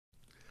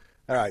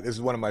All right, this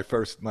is one of my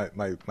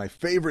my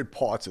favorite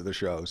parts of the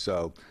show.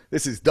 So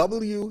this is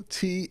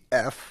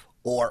WTF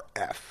or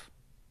F.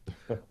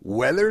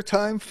 Weather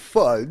time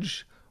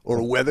fudge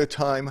or weather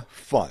time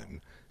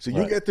fun. So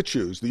you Right. get to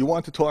choose. Do you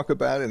want to talk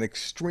about an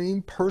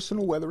extreme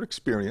personal weather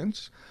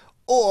experience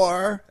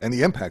or and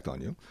the impact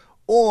on you,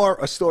 or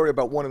a story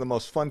about one of the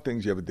most fun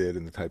things you ever did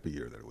in the type of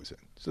year that it was in?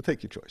 So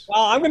take your choice.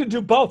 Well, I'm going to do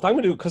both. I'm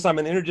going to do because I'm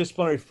an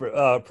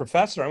interdisciplinary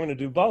professor. I'm going to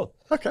do both.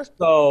 Okay.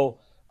 So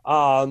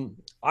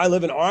I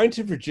live in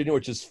Arlington, Virginia,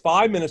 which is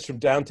 5 minutes from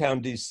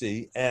downtown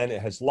DC, and it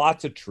has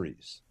lots of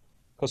trees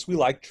because we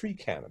like tree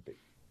canopy.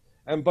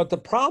 And but the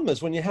problem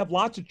is when you have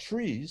lots of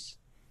trees,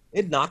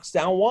 it knocks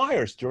down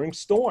wires during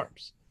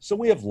storms. So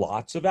we have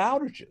lots of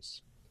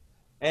outages.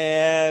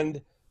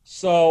 And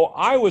so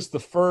I was the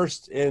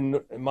first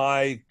in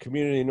my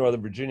community in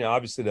Northern Virginia,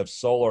 obviously, to have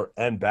solar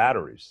and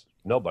batteries.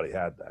 Nobody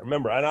had that.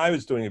 Remember, and I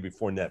was doing it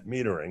before net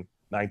metering,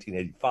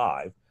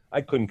 1985.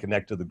 I couldn't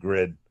connect to the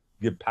grid,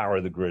 give power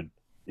to the grid,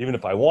 even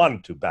if I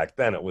wanted to. Back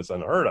then, it was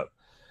unheard of.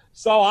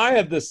 So I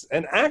had this,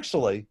 and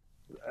actually,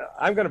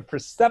 I'm going to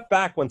step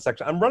back one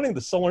section. I'm running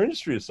the Solar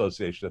Industry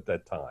Association at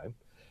that time.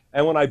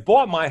 And when I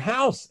bought my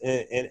house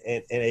in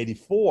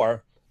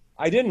 84,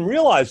 I didn't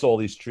realize all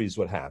these trees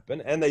would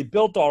happen. And they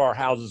built all our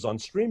houses on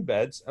stream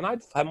beds, and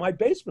I'd have my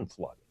basement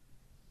flooded.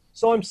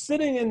 So I'm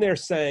sitting in there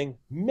saying,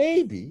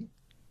 maybe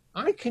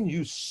I can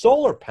use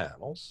solar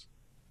panels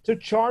to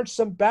charge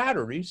some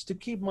batteries to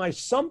keep my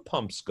sump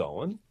pumps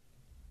going,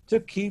 to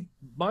keep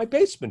my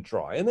basement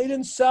dry. And they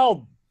didn't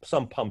sell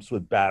sump pumps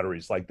with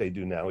batteries like they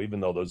do now, even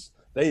though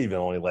they even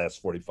only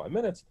last 45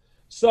 minutes.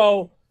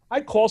 So I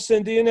called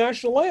Sandia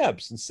National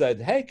Labs and said,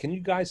 hey, can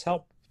you guys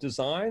help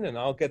design? And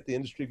I'll get the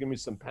industry to give me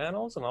some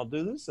panels and I'll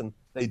do this. And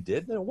they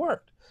did, and it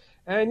worked.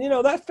 And,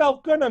 that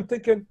felt good. I'm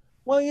thinking,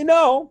 well,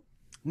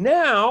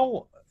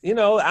 now,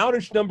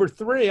 outage number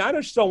 3, I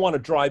just don't want a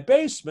dry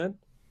basement.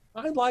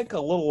 I like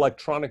a little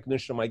electronic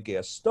ignition on my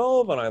gas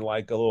stove, and I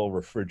like a little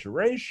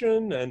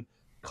refrigeration and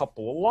a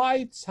couple of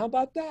lights. How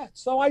about that?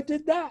 So I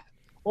did that.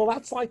 Well,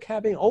 that's like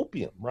having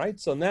opium, right?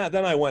 So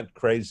then I went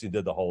crazy,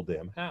 did the whole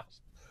damn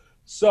house.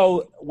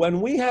 So when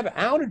we have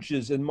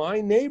outages in my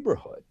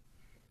neighborhood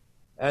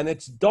and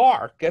it's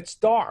dark, gets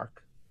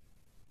dark,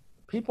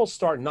 people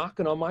start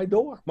knocking on my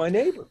door, my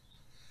neighbors.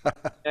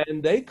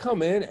 And they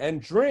come in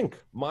and drink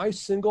my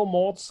single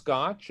malt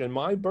scotch and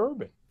my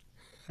bourbon.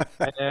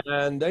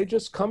 And they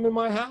just come in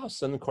my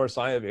house. And of course,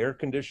 I have air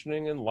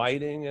conditioning and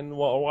lighting and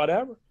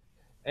whatever.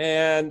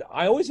 And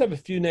I always have a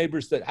few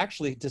neighbors that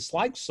actually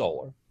dislike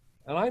solar.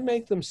 And I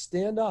make them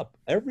stand up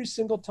every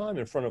single time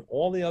in front of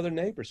all the other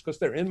neighbors because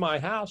they're in my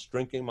house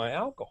drinking my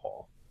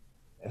alcohol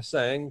and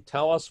saying,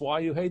 tell us why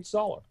you hate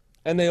solar.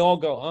 And they all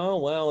go, oh,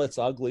 well, it's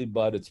ugly,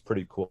 but it's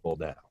pretty cool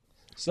now.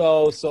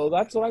 So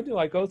that's what I do.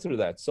 I go through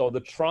that. So the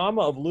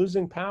trauma of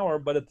losing power,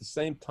 but at the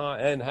same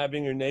time, and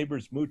having your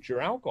neighbors mooch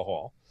your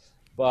alcohol,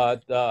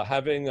 but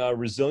having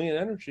resilient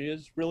energy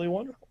is really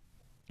wonderful.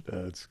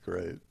 That's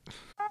great.